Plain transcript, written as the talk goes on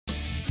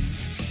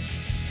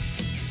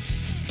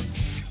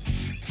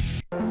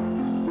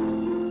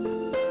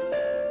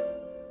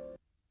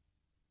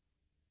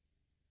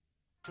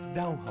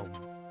đau họng,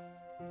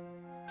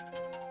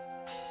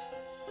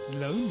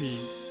 lở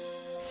miệng,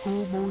 khô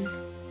môi,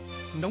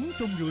 nóng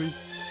trong người.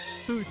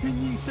 Từ thiên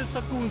nhiên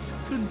Sesacons,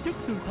 tinh chất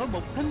từ thảo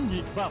mộc thanh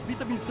nhiệt và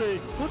vitamin C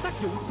có tác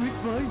dụng tuyệt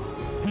vời.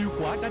 Hiệu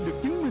quả đã được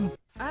chứng minh.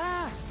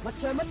 Mặt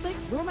trời mất tích,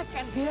 lúa mạch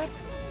cạn kiệt.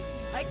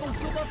 Hãy cùng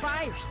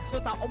Superfly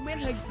sưu tập ống miễn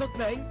hình cực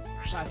đỉnh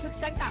và sức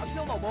sáng tạo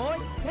siêu bảo bối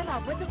kết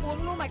hợp với thức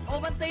uống lúa mạch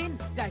Ovaltine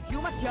giải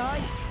cứu mặt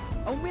trời.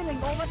 Ống miễn hình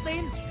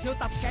Ovaltine siêu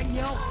tập càng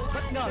nhiều,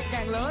 bất ngờ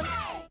càng lớn.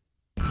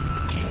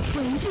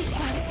 Với vị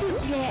khoáng dịu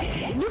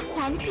nhẹ, nước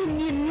khoáng thiên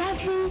nhiên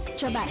Lavi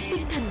cho bạn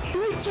tinh thần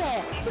tươi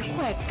trẻ, sức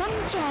khỏe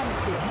căng tràn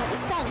để mỗi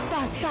sáng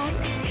tỏa sáng.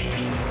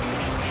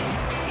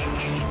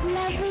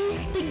 Lavi,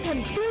 tinh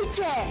thần tươi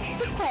trẻ,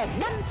 sức khỏe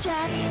đăng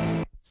tràn.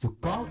 Dù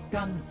có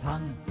căng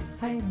thẳng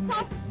hay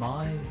mệt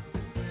mỏi,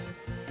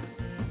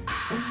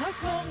 nói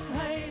không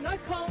hay nói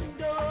không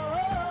độ,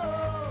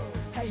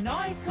 hãy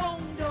nói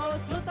không độ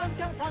xua tan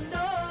căng thẳng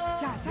đó.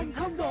 Trà xanh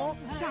không độ,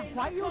 sảng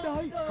khoái yêu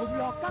đời, không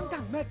lo căng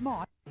thẳng mệt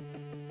mỏi.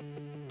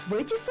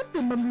 Với chiết xuất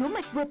từ mầm lúa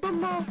mạch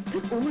Votomo,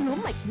 thức uống lúa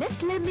mạch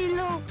Nestle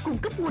Milo cung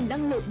cấp nguồn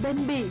năng lượng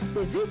bền bỉ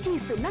để duy trì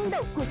sự năng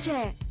động của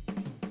trẻ.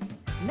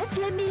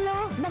 Nestle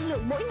Milo, năng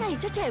lượng mỗi ngày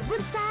cho trẻ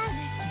vươn xa.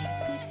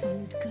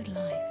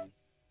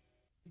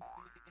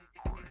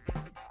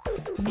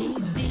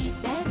 Missy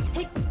bé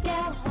thích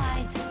kéo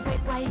hoài, quay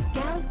quay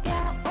kéo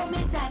kéo, ôm mê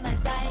dài mà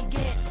dài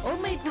ghê,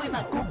 ôm mê vui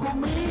mà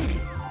Cucumi.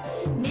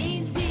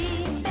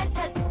 Missy bé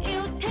thật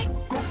yêu thích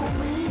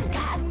Cucumi,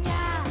 cả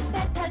nhà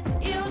bé thật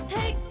yêu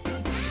thích.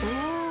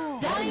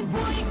 Đời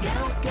vui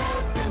kéo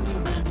kéo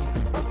tưng bừng,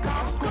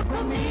 có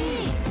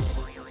Cucumi.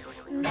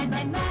 Na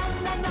na na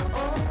na na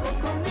ô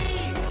Cucumi,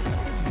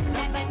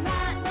 na na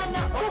na na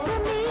na ô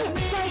Cucumi.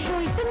 Đời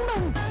vui tưng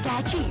bừng,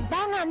 giá trị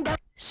 3.000 đồng.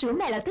 Sữa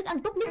mẹ là thức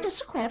ăn tốt nhất cho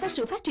sức khỏe và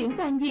sự phát triển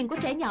toàn diện của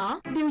trẻ nhỏ.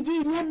 Điều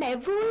gì làm mẹ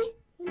vui?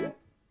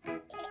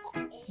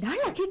 Đó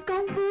là khi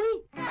con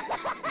vui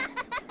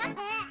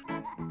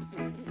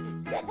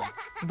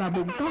và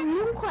bụng con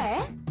luôn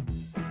khỏe.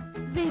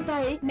 Vì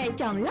vậy, mẹ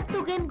chọn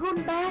Lactogen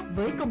Gold 3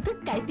 với công thức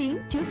cải tiến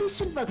chứa vi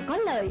sinh vật có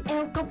lợi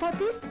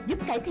L-Comfortis giúp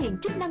cải thiện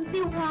chức năng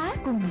tiêu hóa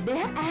cùng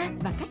DHA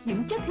và các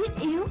dưỡng chất thiết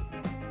yếu.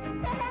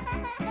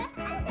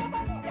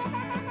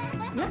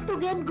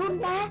 Lactogen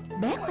Gold 3,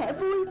 bé khỏe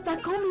vui và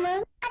khôn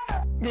lớn.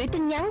 Gửi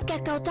tin nhắn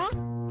Kakao Talk.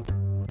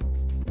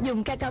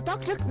 Dùng Kakao Talk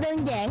rất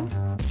đơn giản.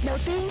 Đầu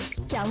tiên,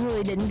 chọn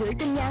người định gửi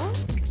tin nhắn.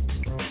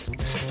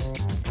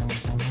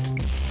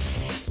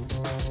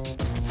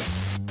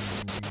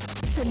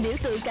 Hình biểu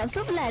tượng cảm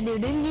xúc là điều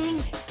đương nhiên.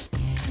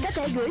 Có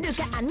thể gửi được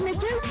cả ảnh nữa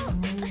chứ.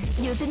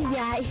 Dù tin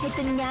dài hay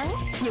tin ngắn,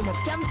 dù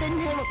 100 tin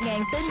hay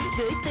 1.000 tin,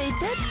 gửi tùy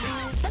thích.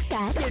 Tất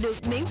cả đều được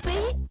miễn phí.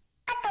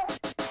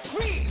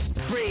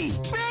 Free.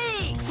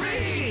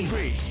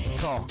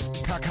 Talk,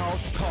 Kakao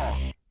Talk.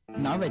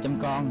 Nói về chăm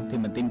con thì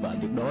mình tin vợ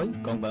tuyệt đối,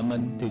 còn vợ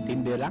mình thì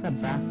tin Delac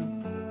Alpha.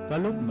 Có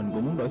lúc mình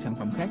cũng muốn đổi sản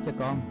phẩm khác cho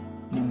con,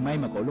 nhưng may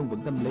mà cổ luôn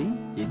vững tâm lý,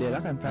 chỉ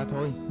Delac Alpha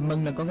thôi.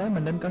 Mừng là con gái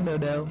mình lên cân đều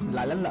đều,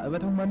 lại lanh lợi và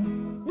thông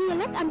minh.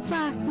 Delac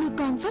Alpha nuôi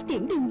con phát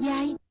triển đường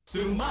dài.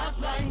 Sự mát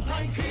lành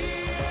thanh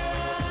khiết,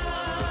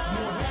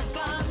 mùa hè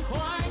sảng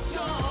khoái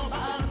cho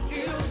bạn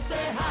yêu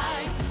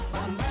C2,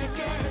 bạn bè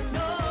kết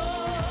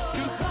nối, từ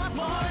khắp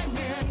mọi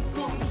miền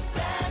cùng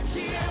sẽ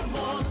chia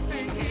một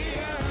tình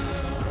yêu.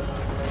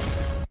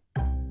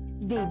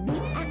 Vì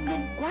miếng ăn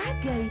nên quá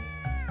gầy,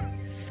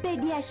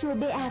 Pediasure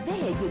BA với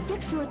hệ dưỡng chất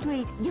Sure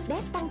 3 giúp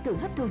bé tăng cường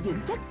hấp thụ dưỡng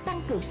chất,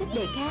 tăng cường sức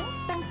đề kháng,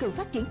 tăng cường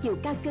phát triển chiều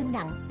cao cân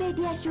nặng.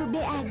 Pediasure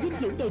BA dinh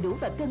dưỡng đầy đủ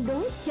và cân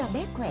đối, cho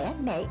bé khỏe,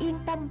 mẹ yên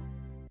tâm.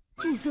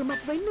 Chỉ rửa mặt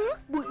với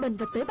nước, bụi bẩn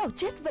và tế bào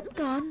chết vẫn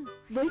còn.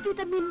 Với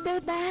vitamin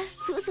B3,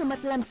 sữa rửa mặt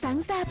làm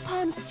sáng da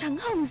Pond's trắng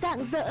hồng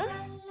rạng rỡ,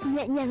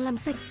 nhẹ nhàng làm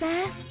sạch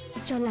da,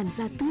 cho làn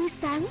da tươi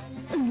sáng,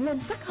 ửng lên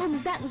sắc hồng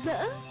rạng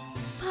rỡ.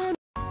 Pond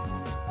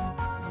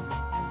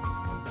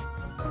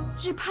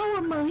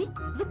Repower mới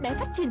giúp bé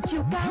phát triển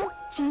chiều cao,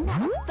 trí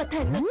não và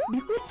thể lực. Bí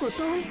quyết của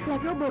tôi là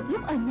robot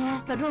lúc ở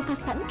nhà và robot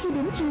sẵn khi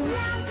đến trường.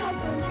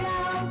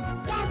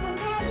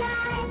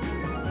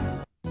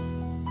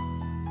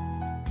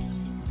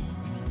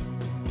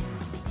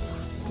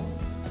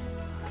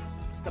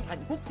 Thật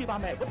hạnh phúc khi ba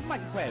mẹ vẫn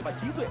mạnh khỏe và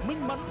trí tuệ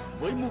minh mẫn.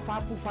 Với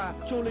Mufa Pufa,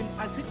 choline,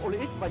 axit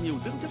oleic và nhiều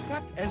dưỡng chất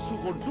khác,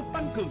 Ensugon giúp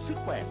tăng cường sức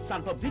khỏe.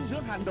 Sản phẩm dinh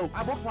dưỡng hàng đầu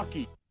Abbott Hoa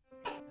Kỳ.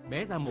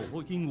 Bé ra mồ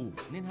hôi khi ngủ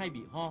nên hay bị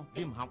ho,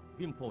 viêm họng,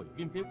 viêm phổi,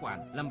 viêm phế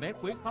quản, làm bé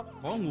quấy khóc,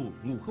 khó ngủ,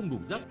 ngủ không đủ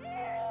giấc.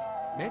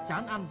 Bé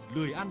chán ăn,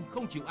 lười ăn,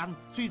 không chịu ăn,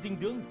 suy dinh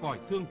dưỡng, còi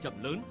xương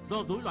chậm lớn do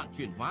rối loạn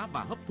chuyển hóa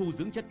và hấp thu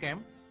dưỡng chất kém.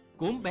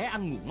 Cốm bé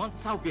ăn ngủ ngon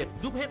sao Việt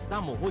giúp hết ra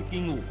mồ hôi khi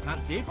ngủ, hạn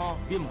chế ho,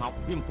 viêm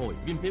họng, viêm phổi,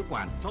 viêm phế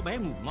quản, cho bé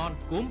ngủ ngon.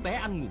 Cốm bé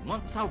ăn ngủ ngon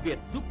sao Việt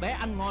giúp bé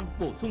ăn ngon,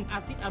 bổ sung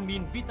axit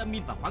amin,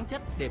 vitamin và khoáng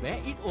chất để bé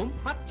ít ốm,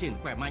 phát triển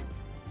khỏe mạnh.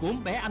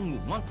 Cốm bé ăn ngủ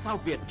ngon sao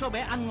Việt cho bé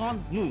ăn ngon,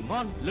 ngủ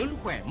ngon, lớn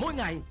khỏe mỗi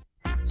ngày.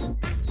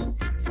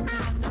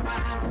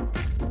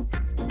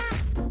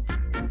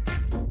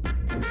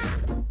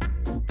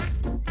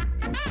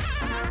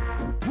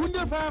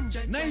 Wonder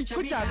Farm nay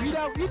có trà bí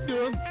đao ít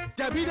đường.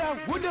 Trà bí đao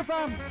Wonder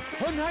Farm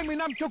hơn 20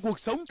 năm cho cuộc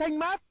sống thanh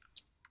mát.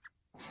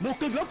 một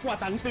cơn lốc quà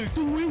tặng từ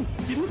Trung Nguyên,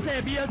 9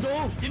 xe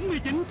Piaggio,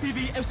 99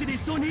 TV LCD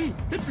Sony,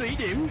 tích lũy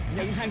điểm,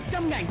 nhận hàng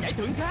trăm ngàn giải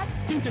thưởng khác.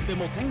 Chương trình từ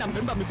 1 tháng 5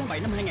 đến 30 tháng 7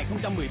 năm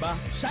 2013.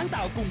 Sáng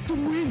tạo cùng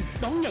Trung Nguyên,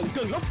 đón nhận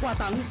cơn lốc quà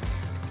tặng.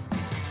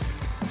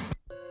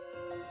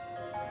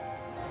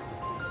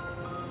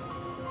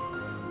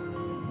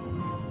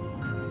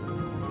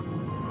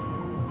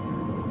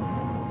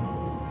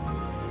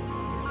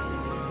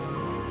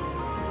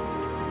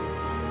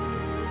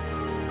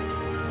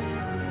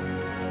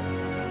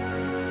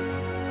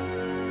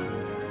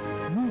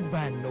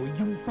 Vàng nội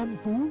dung phong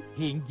phú,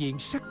 hiện diện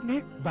sắc nét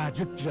và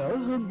rực rỡ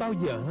hơn bao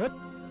giờ hết.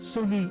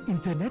 Sony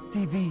Internet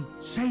TV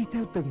say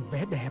theo từng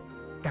vẻ đẹp,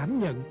 cảm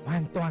nhận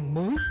hoàn toàn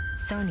mới.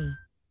 Sony